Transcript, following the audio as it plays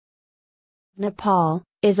Nepal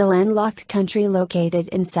is a landlocked country located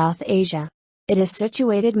in South Asia. It is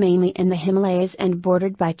situated mainly in the Himalayas and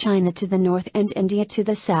bordered by China to the north and India to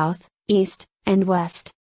the south, east, and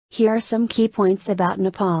west. Here are some key points about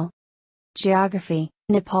Nepal. Geography.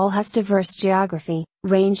 Nepal has diverse geography,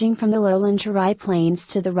 ranging from the lowland Terai Plains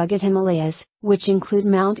to the rugged Himalayas, which include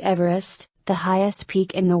Mount Everest, the highest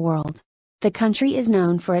peak in the world. The country is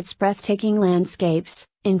known for its breathtaking landscapes,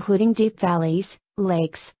 including deep valleys,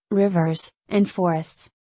 lakes, rivers, and forests.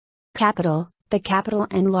 Capital. The capital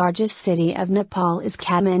and largest city of Nepal is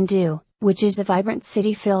Kathmandu, which is a vibrant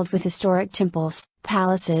city filled with historic temples,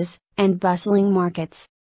 palaces, and bustling markets.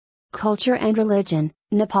 Culture and religion.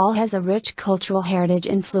 Nepal has a rich cultural heritage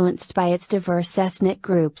influenced by its diverse ethnic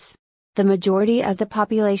groups. The majority of the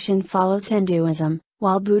population follows Hinduism,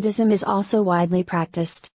 while Buddhism is also widely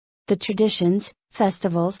practiced. The traditions,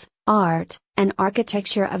 festivals, art, and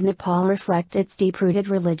architecture of Nepal reflect its deep-rooted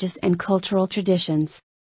religious and cultural traditions.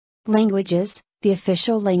 Languages. The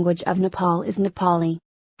official language of Nepal is Nepali.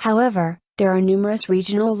 However, there are numerous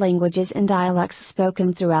regional languages and dialects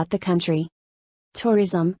spoken throughout the country.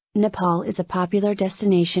 Tourism. Nepal is a popular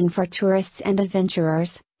destination for tourists and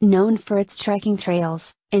adventurers, known for its trekking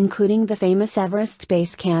trails, including the famous Everest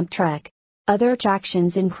Base Camp Trek. Other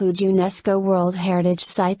attractions include UNESCO World Heritage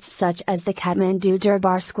Sites such as the Kathmandu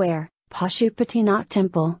Durbar Square, Pashupatinath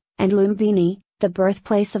Temple, and Lumbini, the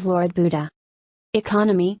birthplace of Lord Buddha.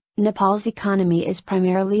 Economy. Nepal's economy is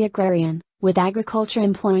primarily agrarian, with agriculture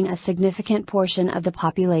employing a significant portion of the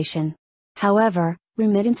population. However,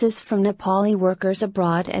 remittances from Nepali workers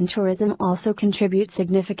abroad and tourism also contribute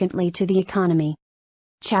significantly to the economy.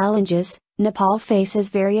 Challenges. Nepal faces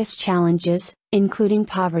various challenges, including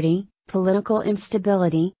poverty, political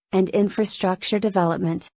instability, and infrastructure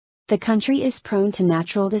development. The country is prone to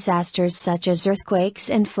natural disasters such as earthquakes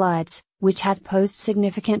and floods, which have posed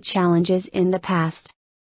significant challenges in the past.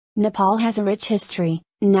 Nepal has a rich history,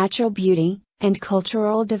 natural beauty, and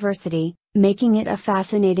cultural diversity, making it a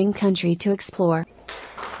fascinating country to explore.